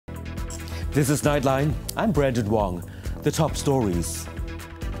This is Nightline. I'm Brandon Wong. The top stories.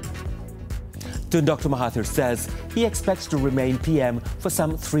 Tun Dr. Mahathir says he expects to remain PM for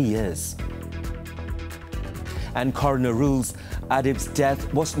some 3 years. And coroner rules Adib's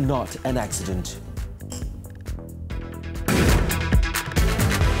death was not an accident.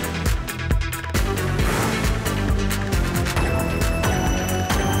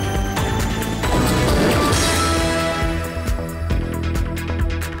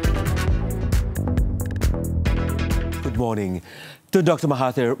 Good morning. Tun Dr.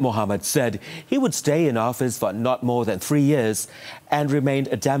 Mahathir Mohamad said he would stay in office for not more than 3 years and remained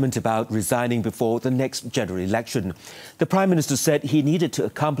adamant about resigning before the next general election. The Prime Minister said he needed to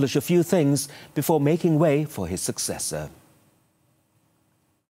accomplish a few things before making way for his successor.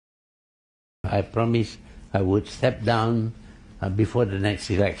 I promised I would step down before the next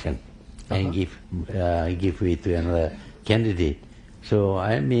election and give way to another candidate. So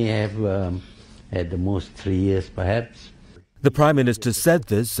I may have at the most 3 years perhaps. The Prime Minister said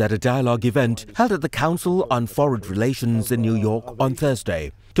this at a dialogue event held at the Council on Foreign Relations in New York on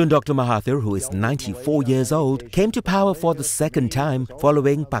Thursday. Tun Dr. Mahathir, who is 94 years old, came to power for the second time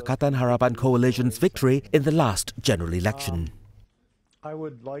following Pakatan Harapan Coalition's victory in the last general election. I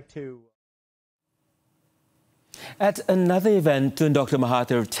would like to... At another event, Tun Dr.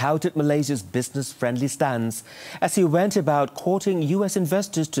 Mahathir touted Malaysia's business-friendly stance as he went about courting U.S.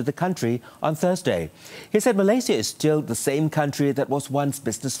 investors to the country on Thursday. He said Malaysia is still the same country that was once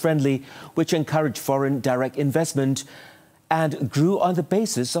business-friendly, which encouraged foreign direct investment and grew on the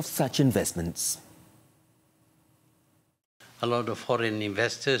basis of such investments. A lot of foreign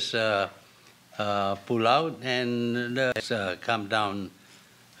investors pull out and come down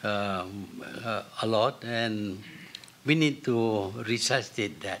a lot, and we need to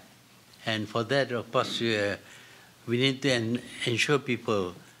resuscitate that. And for that, of course, we need to ensure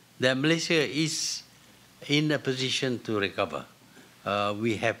people that Malaysia is in a position to recover.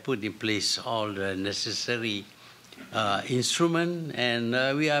 We have put in place all the necessary instruments,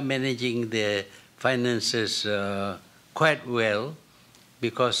 and we are managing the finances quite well,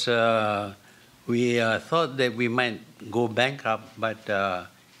 because we thought that we might go bankrupt, but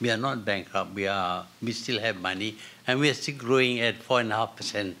we are not bankrupt. We still have money, and we are still growing at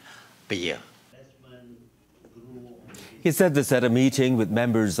 4.5% per year. He said this at a meeting with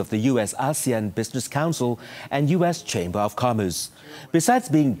members of the U.S.-ASEAN Business Council and U.S. Chamber of Commerce. Besides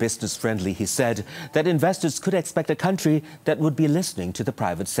being business-friendly, he said that investors could expect a country that would be listening to the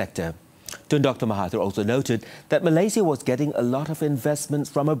private sector. Tun Dr. Mahathir also noted that Malaysia was getting a lot of investments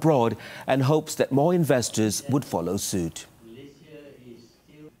from abroad and hopes that more investors would follow suit.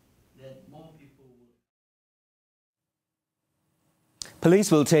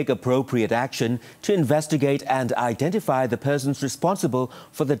 Police will take appropriate action to investigate and identify the persons responsible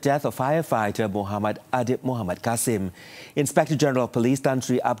for the death of firefighter Muhammad Adib Muhammad Qasim. Inspector General of Police Tan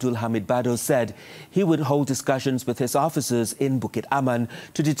Sri Abdul Hamid Bado said he would hold discussions with his officers in Bukit Aman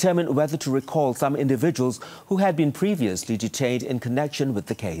to determine whether to recall some individuals who had been previously detained in connection with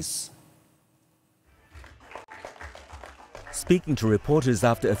the case. Speaking to reporters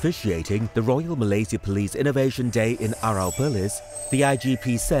after officiating the Royal Malaysia Police Innovation Day in Arau Perlis, the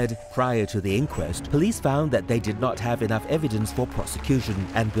IGP said prior to the inquest, police found that they did not have enough evidence for prosecution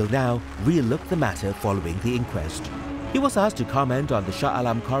and will now re-look the matter following the inquest. He was asked to comment on the Shah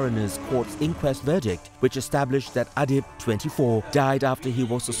Alam Coroner's Court's inquest verdict, which established that Adib, 24, died after he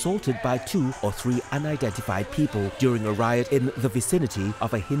was assaulted by 2 or 3 unidentified people during a riot in the vicinity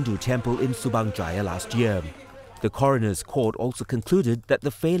of a Hindu temple in Subang Jaya last year. The coroner's court also concluded that the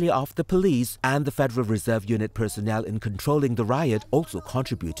failure of the police and the Federal Reserve Unit personnel in controlling the riot also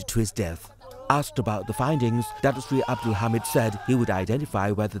contributed to his death. Asked about the findings, Tan Sri Abdul Hamid said he would identify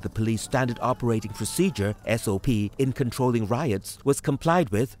whether the police standard operating procedure (SOP) in controlling riots was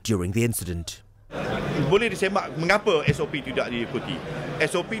complied with during the incident. Boleh disemak mengapa SOP tidak diikuti.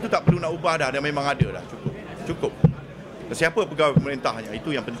 SOP itu tak perlu nak ubah dah memang ada dah, cukup. Siapa pegawai pemerintahnya,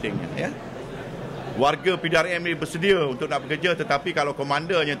 itu yang pentingnya, ya. Warga PDRM ni bersedia untuk nak bekerja, tetapi kalau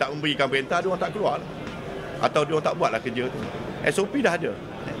komandernya tak memberikan perintah, dia orang tak keluar atau dia orang tak buatlah kerja tu. SOP dah ada.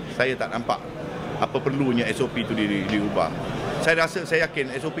 Saya tak nampak apa perlunya SOP itu diubah. Saya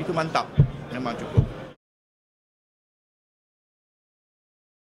yakin SOP itu mantap, memang cukup.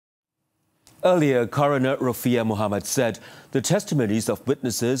 Earlier, Coroner Rafia Muhammad said the testimonies of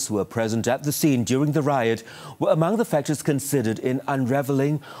witnesses who were present at the scene during the riot were among the factors considered in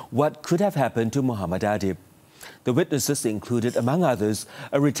unravelling what could have happened to Muhammad Adib. The witnesses included, among others,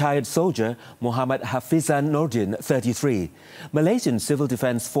 a retired soldier, Muhammad Hafizan Nordin, 33, Malaysian Civil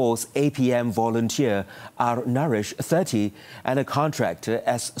Defence Force APM volunteer R. Narish, 30, and a contractor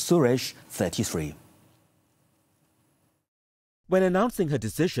S. Suresh, 33. When announcing her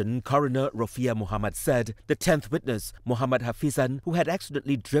decision, Coroner Rofia Muhammad said the 10th witness, Muhammad Hafizan, who had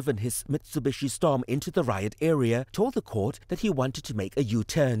accidentally driven his Mitsubishi Storm into the riot area, told the court that he wanted to make a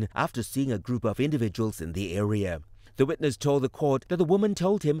U-turn after seeing a group of individuals in the area. The witness told the court that the woman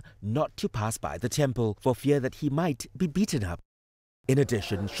told him not to pass by the temple for fear that he might be beaten up. In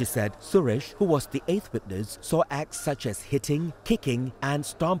addition, she said Suresh, who was the 8th witness, saw acts such as hitting, kicking and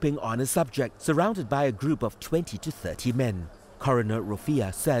stomping on a subject surrounded by a group of 20 to 30 men. Coroner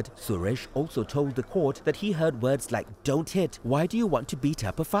Rofia said Suresh also told the court that he heard words like "don't hit, why do you want to beat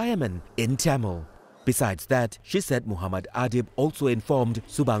up a fireman?" in Tamil. Besides that, she said Muhammad Adib also informed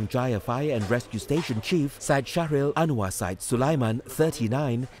Subang Jaya Fire and Rescue Station Chief Said Shahril Anwar Said Sulaiman,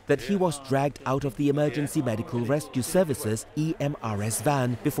 39, that he was dragged out of the Emergency Medical Rescue Services EMRS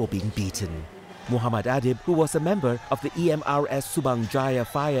van before being beaten. Muhammad Adib, who was a member of the EMRS Subang Jaya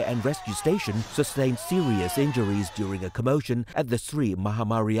Fire and Rescue Station, sustained serious injuries during a commotion at the Sri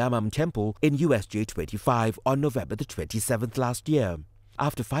Mahamariamman Temple in USJ 25 on November the 27th last year.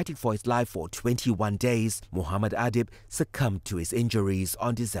 After fighting for his life for 21 days, Muhammad Adib succumbed to his injuries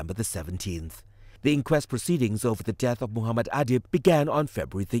on December the 17th. The inquest proceedings over the death of Muhammad Adib began on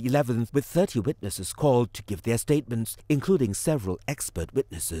February the 11th, with 30 witnesses called to give their statements, including several expert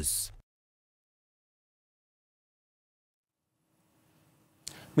witnesses.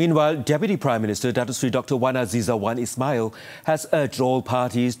 Meanwhile, Deputy Prime Minister Datuk Seri Dr. Wan Azizah Wan Ismail has urged all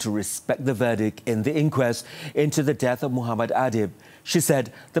parties to respect the verdict in the inquest into the death of Muhammad Adib. She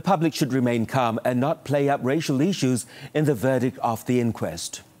said the public should remain calm and not play up racial issues in the verdict of the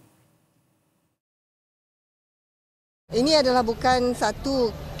inquest. Ini adalah bukan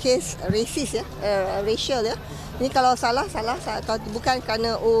satu kes rasis ya, racial ya. Ini kalau salah, kalau bukan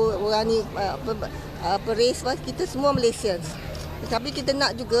kerana orang ni race, kita semua Malaysians. Tapi kita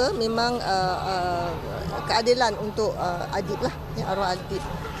nak juga memang keadilan untuk Adib lah, ya, arwah Adib.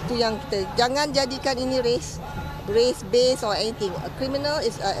 Itu yang kita jangan jadikan ini race based or anything. A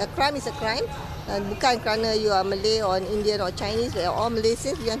crime is a crime. Bukan kerana you are Malay or Indian or Chinese, we are all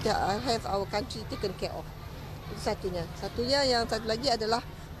Malaysians. We have to have our country taken care of. Itu satunya. Satunya yang satu lagi adalah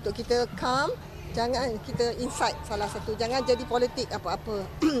untuk kita calm, jangan kita incite salah satu, jangan jadi politik apa-apa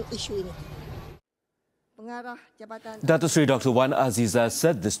isu ini. Datuk Seri Dr. Wan Azizah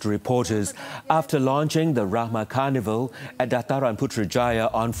said this to reporters after launching the Rahma Carnival at Dataran Putrajaya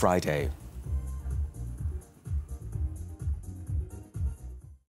on Friday.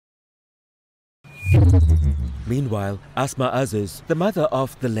 Meanwhile, Asma Aziz, the mother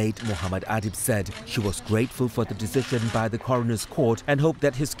of the late Muhammad Adib, said she was grateful for the decision by the coroner's court and hoped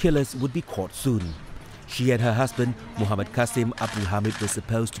that his killers would be caught soon. She and her husband, Muhammad Qasim Abdul Hamid, were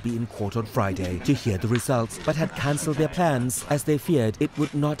supposed to be in court on Friday to hear the results, but had cancelled their plans as they feared it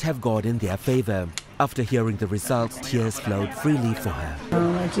would not have gone in their favour. After hearing the results, tears flowed freely for her.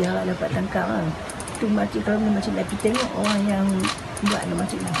 Makcik harap dapat tangkap lah. Tu makcik kalau macam nak pergi tengok orang yang buat lah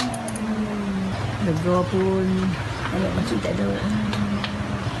makcik ni. Lega pun, anak makcik tak ada.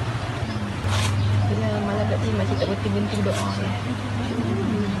 Kena malam kat sini makcik tak berhenti doa.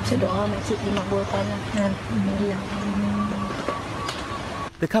 The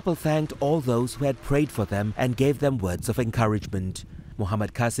couple thanked all those who had prayed for them and gave them words of encouragement.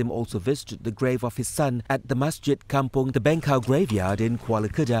 Muhammad Qasim also visited the grave of his son at the Masjid Kampung the Bengkau graveyard in Kuala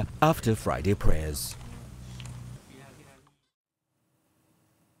Kedah after Friday prayers.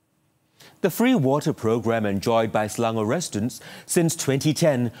 The free water program enjoyed by Selangor residents since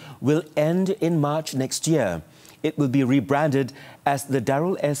 2010 will end in March next year. It will be rebranded as the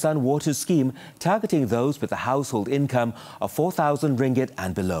Darul Ehsan Water Scheme, targeting those with a household income of 4,000 ringgit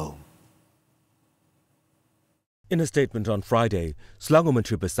and below. In a statement on Friday, Selangor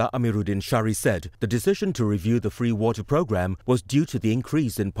Menteri Besar Amiruddin Shari said the decision to review the free water program was due to the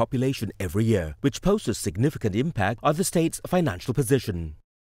increase in population every year, which poses significant impact on the state's financial position.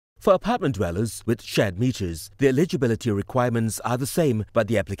 For apartment dwellers with shared meters, the eligibility requirements are the same, but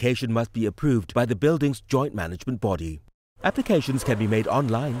the application must be approved by the building's joint management body. Applications can be made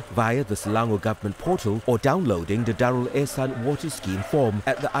online via the Selangor government portal or downloading the Darul Ehsan Water Scheme form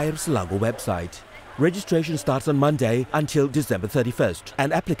at the Air Selangor website. Registration starts on Monday until December 31st,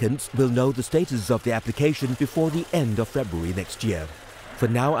 and applicants will know the status of the application before the end of February next year. For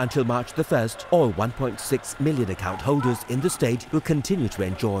now until March the 1st, all 1.6 million account holders in the state will continue to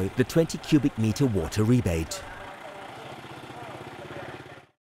enjoy the 20 cubic meter water rebate.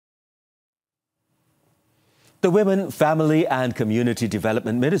 The Women, Family and Community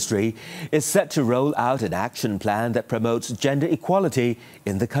Development Ministry is set to roll out an action plan that promotes gender equality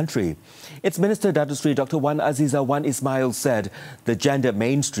in the country. Its Minister Datuk Sri Dr. Wan Aziza Wan Ismail said the gender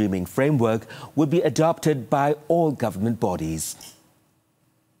mainstreaming framework would be adopted by all government bodies.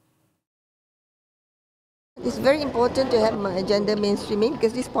 It's very important to have gender mainstreaming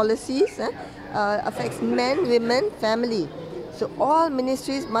because these policies affects men, women, family. So all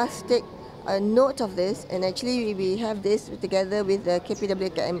ministries must take a note of this, and actually we have this together with the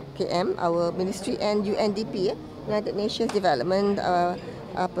KPWKM, our ministry, and UNDP, United Nations Development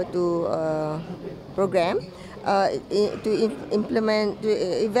program, to implement, to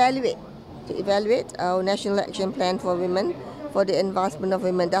evaluate our national action plan for women, for the advancement of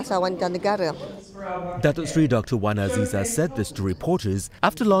women, Dasar Wanita Negara. Datuk Sri Dr. Wan Aziza said this to reporters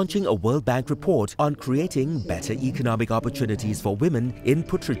after launching a World Bank report on creating better economic opportunities for women in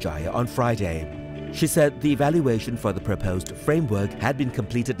Putrajaya on Friday. She said the evaluation for the proposed framework had been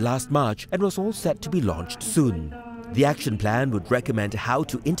completed last March and was all set to be launched soon. The action plan would recommend how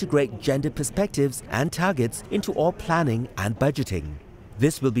to integrate gender perspectives and targets into all planning and budgeting.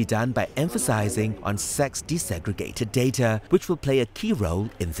 This will be done by emphasizing on sex desegregated data, which will play a key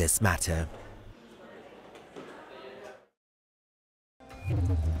role in this matter.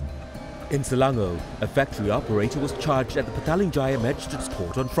 In Selangor, a factory operator was charged at the Petaling Jaya Magistrates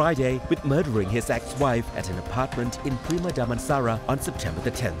Court on Friday with murdering his ex-wife at an apartment in Prima Damansara on September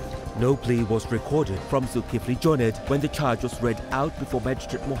the 10th. No plea was recorded from Zulkifli Joned when the charge was read out before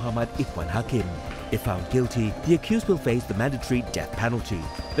Magistrate Muhammad Ikhwan Hakim. If found guilty, the accused will face the mandatory death penalty.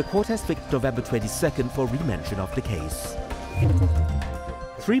 The court has fixed November 22nd for remention of the case.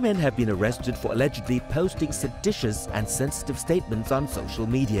 3 men have been arrested for allegedly posting seditious and sensitive statements on social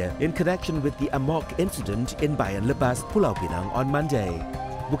media in connection with the Amok incident in Bayan Lepas, Pulau Pinang on Monday.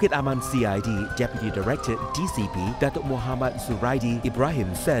 Bukit Aman CID Deputy Director DCP Datuk Muhammad Zuraidi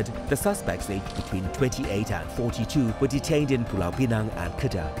Ibrahim said the suspects aged between 28 and 42 were detained in Pulau Pinang and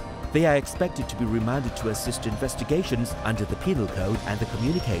Kedah. They are expected to be remanded to assist investigations under the Penal Code and the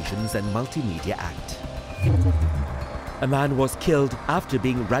Communications and Multimedia Act. A man was killed after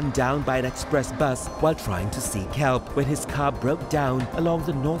being run down by an express bus while trying to seek help when his car broke down along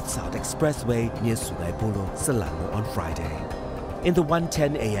the North-South Expressway near Sungai Buloh, Selangor on Friday. In the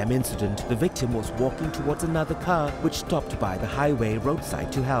 1:10 a.m. incident, the victim was walking towards another car which stopped by the highway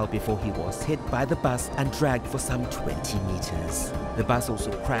roadside to help before he was hit by the bus and dragged for some 20 meters. The bus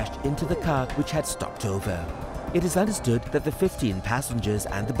also crashed into the car which had stopped over. It is understood that the 15 passengers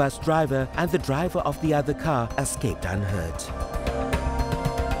and the bus driver and the driver of the other car escaped unhurt.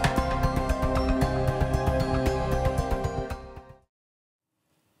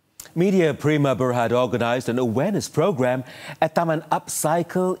 Media Prima Berhad organised an awareness program at Taman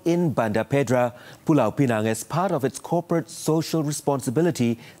Upcycle in Banda Pedra, Pulau Pinang as part of its corporate social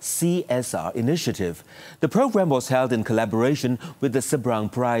responsibility CSR initiative. The program was held in collaboration with the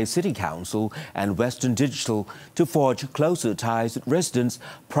Seberang Perai City Council and Western Digital to forge closer ties with residents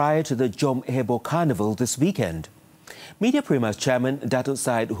prior to the Jom Hebo Carnival this weekend. Media Prima's chairman, Datuk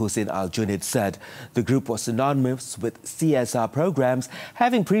Syed Hussein Al-Junid, said the group was synonymous with CSR programs,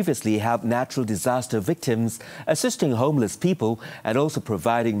 having previously helped natural disaster victims, assisting homeless people and also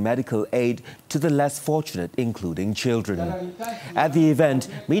providing medical aid to the less fortunate, including children. At the event,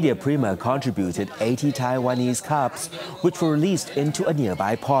 Media Prima contributed 80 Taiwanese carps, which were released into a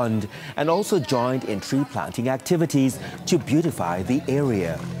nearby pond, and also joined in tree planting activities to beautify the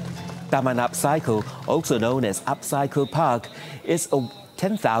area. Taman Upcycle, also known as Upcycle Park, is a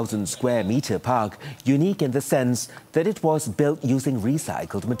 10,000 square meter park, unique in the sense that it was built using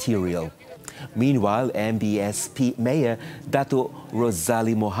recycled material. Meanwhile, MBSP Mayor Datuk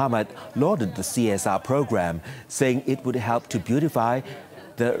Rosali Muhammad lauded the CSR program, saying it would help to beautify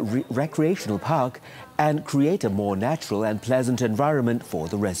the recreational park and create a more natural and pleasant environment for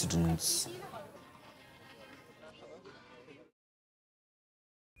the residents.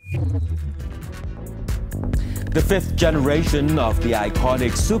 The 5th generation of the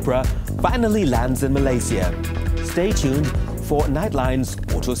iconic Supra finally lands in Malaysia. Stay tuned for Nightline's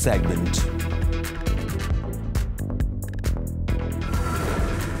auto segment.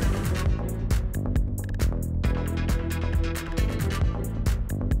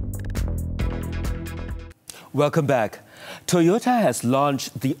 Welcome back. Toyota has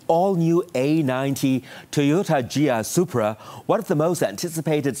launched the all-new A90 Toyota GR Supra, one of the most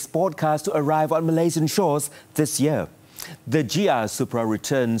anticipated sport cars to arrive on Malaysian shores this year. The GR Supra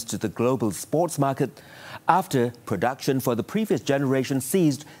returns to the global sports market after production for the previous generation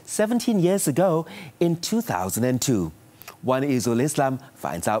ceased 17 years ago in 2002. Wan Izul Islam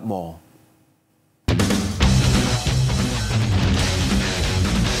finds out more.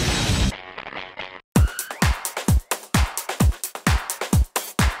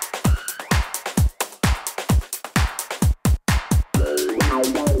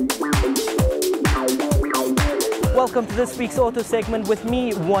 welcome to this week's Auto segment with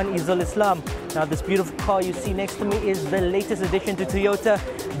me, Wan Izul Islam. Now, this beautiful car you see next to me is the latest addition to Toyota,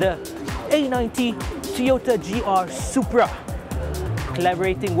 the A90 Toyota GR Supra.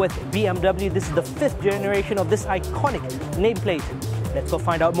 Collaborating with BMW, this is the 5th generation of this iconic nameplate. Let's go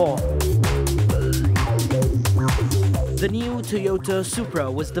find out more. The new Toyota Supra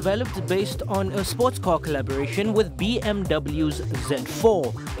was developed based on a sports car collaboration with BMW's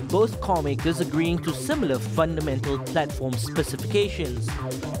Z4, both car makers agreeing to similar fundamental platform specifications.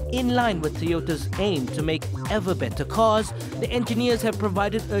 In line with Toyota's aim to make ever better cars, the engineers have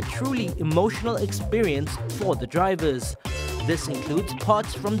provided a truly emotional experience for the drivers. This includes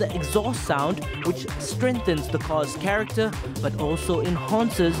parts from the exhaust sound, which strengthens the car's character but also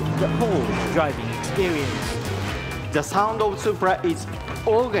enhances the whole driving experience. The sound of Supra is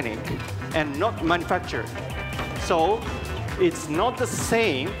organic and not manufactured. So it's not the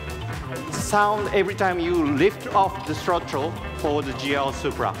same sound every time you lift off the throttle for the GL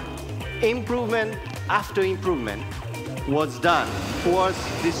Supra. Improvement after improvement was done towards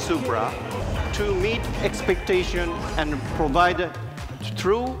this Supra to meet expectation and provide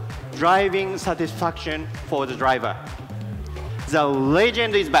true driving satisfaction for the driver. The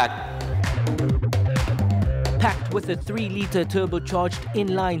legend is back. Packed with a 3-litre turbocharged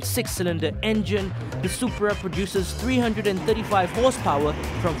inline 6-cylinder engine, the Supra produces 335 horsepower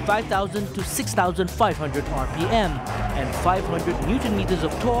from 5,000 to 6,500 RPM and 500 Newton-meters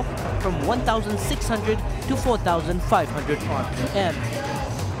of torque from 1,600 to 4,500 RPM.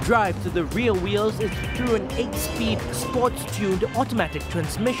 Drive to the rear wheels is through an 8-speed sports-tuned automatic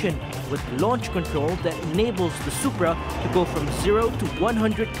transmission with launch control that enables the Supra to go from 0 to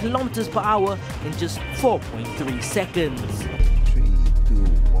 100 kilometers per hour in just 4.3 seconds. 3, 2,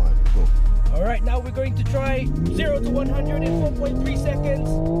 1, go. All right, now we're going to try 0 to 100 in 4.3 seconds.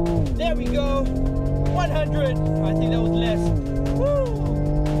 There we go. 100. I think that was less. Woo!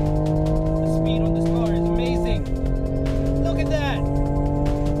 The speed on this car is amazing. Look at that.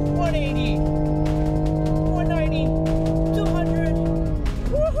 180, 190, 200.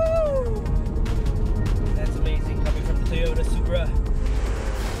 Woohoo! That's amazing coming from the Toyota Supra.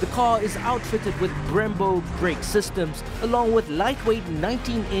 The car is outfitted with Brembo brake systems along with lightweight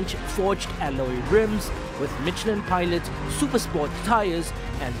 19-inch forged alloy rims with Michelin Pilot Super Sport tires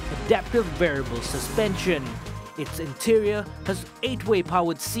and adaptive variable suspension. Its interior has 8-way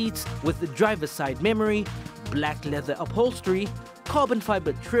powered seats with the driver's side memory, black leather upholstery, carbon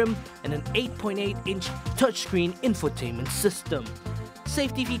fiber trim and an 8.8-inch touchscreen infotainment system.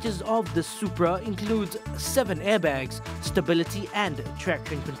 Safety features of the Supra include 7 airbags, stability and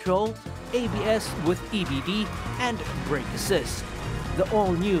traction control, ABS with EBD and brake assist. The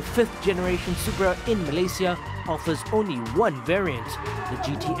all-new 5th generation Supra in Malaysia offers only one variant, the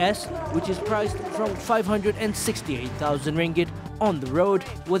GTS, which is priced from 568,000 ringgit on the road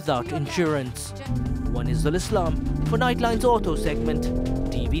without insurance. Wan Izul Islam for Nightline's Auto segment,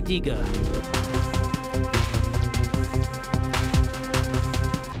 TV3.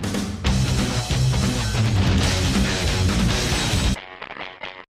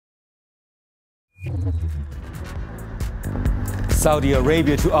 Saudi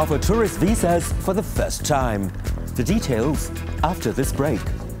Arabia to offer tourist visas for the first time. The details after this break.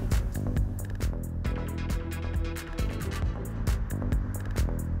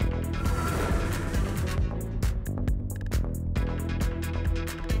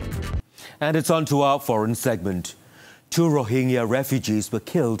 And it's on to our foreign segment. 2 Rohingya refugees were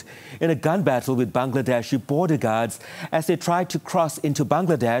killed in a gun battle with Bangladeshi border guards as they tried to cross into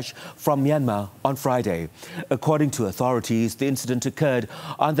Bangladesh from Myanmar on Friday. According to authorities, the incident occurred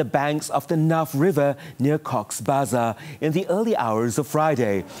on the banks of the Naf River near Cox's Bazar in the early hours of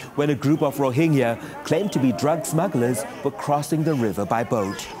Friday, when a group of Rohingya claimed to be drug smugglers were crossing the river by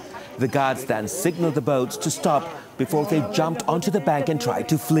boat. The guards then signaled the boats to stop before they jumped onto the bank and tried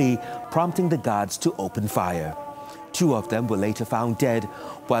to flee, prompting the guards to open fire. 2 of them were later found dead,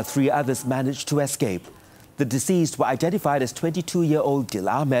 while 3 others managed to escape. The deceased were identified as 22-year-old Dil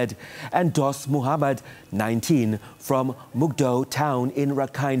Ahmed and Dos Muhammad, 19, from Mukdo town in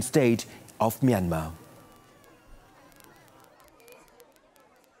Rakhine State of Myanmar.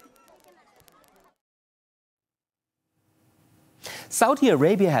 Saudi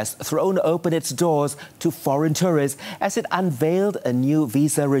Arabia has thrown open its doors to foreign tourists as it unveiled a new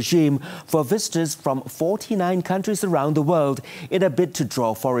visa regime for visitors from 49 countries around the world in a bid to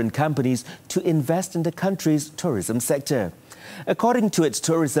draw foreign companies to invest in the country's tourism sector. According to its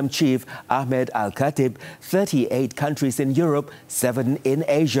tourism chief, Ahmed Al-Khatib, 38 countries in Europe, 7 in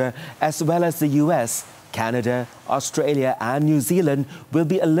Asia, as well as the US, Canada, Australia and New Zealand will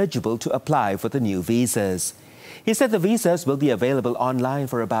be eligible to apply for the new visas. He said the visas will be available online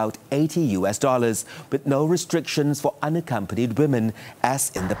for about $80 with no restrictions for unaccompanied women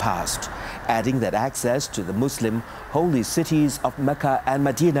as in the past, adding that access to the Muslim holy cities of Mecca and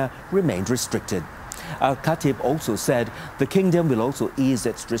Medina remained restricted. Al-Khatib also said the kingdom will also ease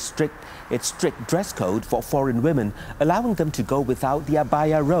its strict dress code for foreign women, allowing them to go without the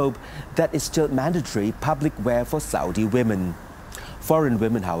abaya robe that is still mandatory public wear for Saudi women. Foreign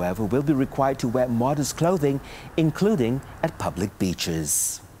women, however, will be required to wear modest clothing, including at public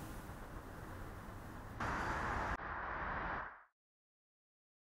beaches.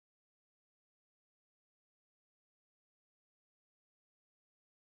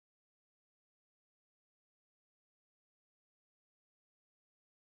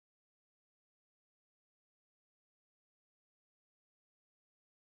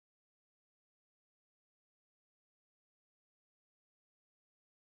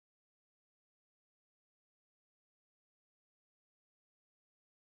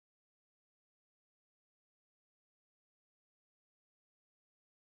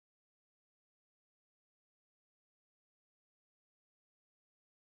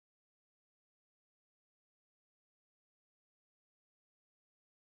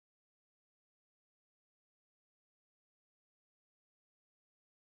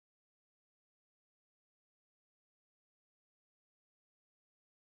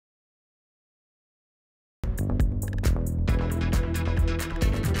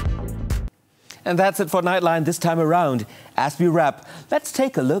 And that's it for Nightline this time around. As we wrap, let's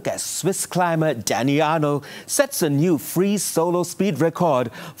take a look as Swiss climber Danny Arnold sets a new free solo speed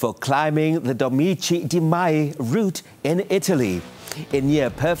record for climbing the Domici di Mai route in Italy. In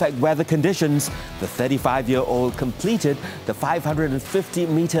near-perfect weather conditions, the 35-year-old completed the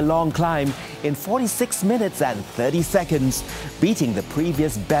 550-meter-long climb in 46 minutes and 30 seconds, beating the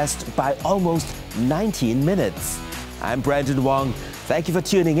previous best by almost 19 minutes. I'm Brandon Wong. Thank you for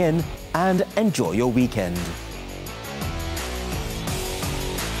tuning in and enjoy your weekend.